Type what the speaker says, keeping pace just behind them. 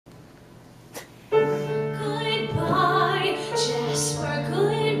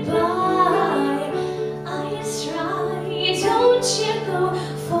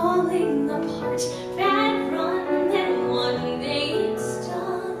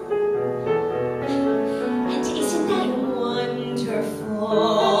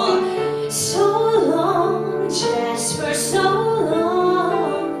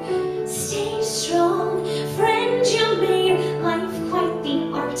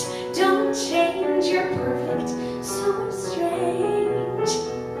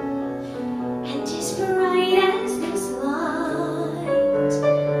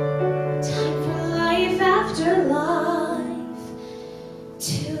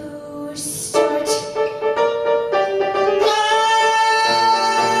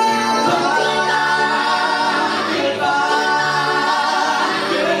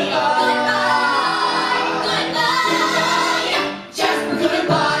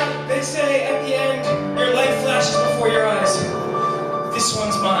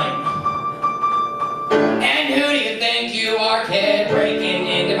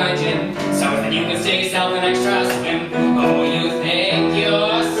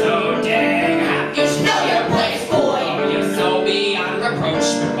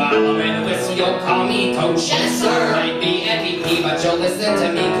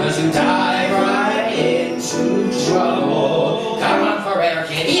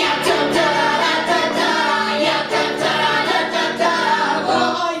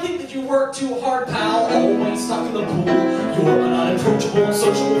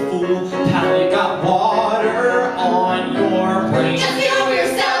such a fool. Pal, you got water on your brain. Just get over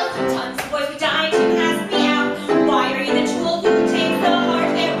yourself. Tons of boys be dying to ask me out. Why are you the tool who takes the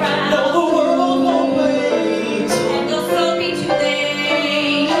hard way around? No, the world won't wait. And you'll soon be too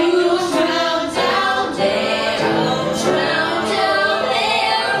late. You'll drown down there. You'll drown down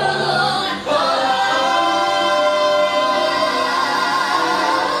there alone.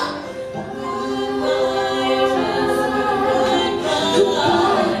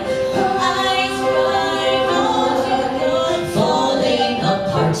 Falling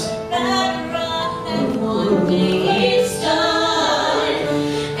apart. That rock and one day it's done.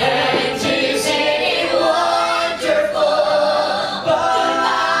 And isn't it wonderful? Goodbye,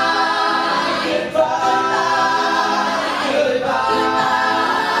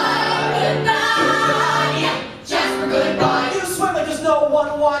 goodbye, Jasper, goodbye. You swear like there's no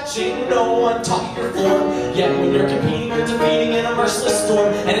one watching, no one talking your form. Yet when you're competing, you're defeating in a merciless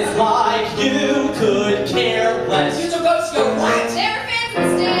storm. And it's like you could care less. You took us, go what? There are fans in the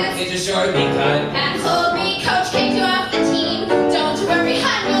stands. It's just short me cut. And told me coach kicked you off the team. Don't you worry,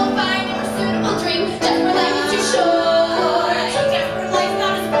 hon, you'll find a more suitable dream. Jasper, life is too short. Jasper, life's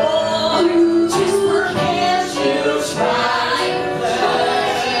not as bold. Jasper, can't you try?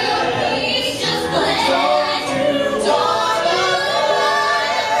 Please just let dawn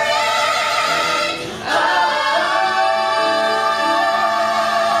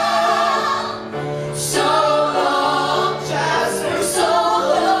so long, Jasper, so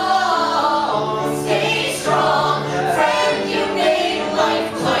long. Stay strong, friend, you made life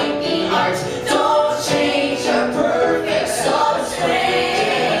quite the art. Don't change a perfect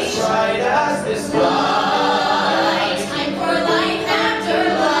substance. Right as this Right, time for life after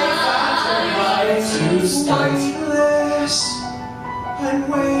life. to start.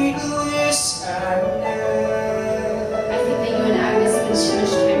 Weightless I think that you and Agnes spend too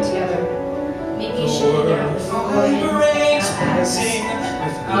much time together. Maybe you should hang out beforehand. vibrates, passing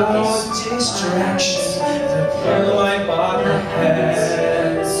without distraction. The pill I bought her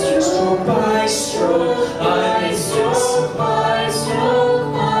head, stroke by stroke, I stroke by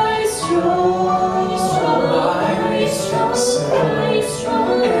stroke, by stroke, by stroke, by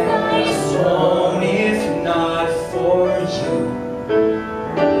stroke, by stroke. If not for you.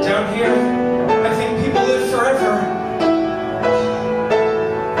 Down here, I think people live forever.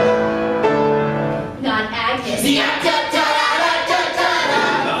 Not Agnes. Yeah, da, da.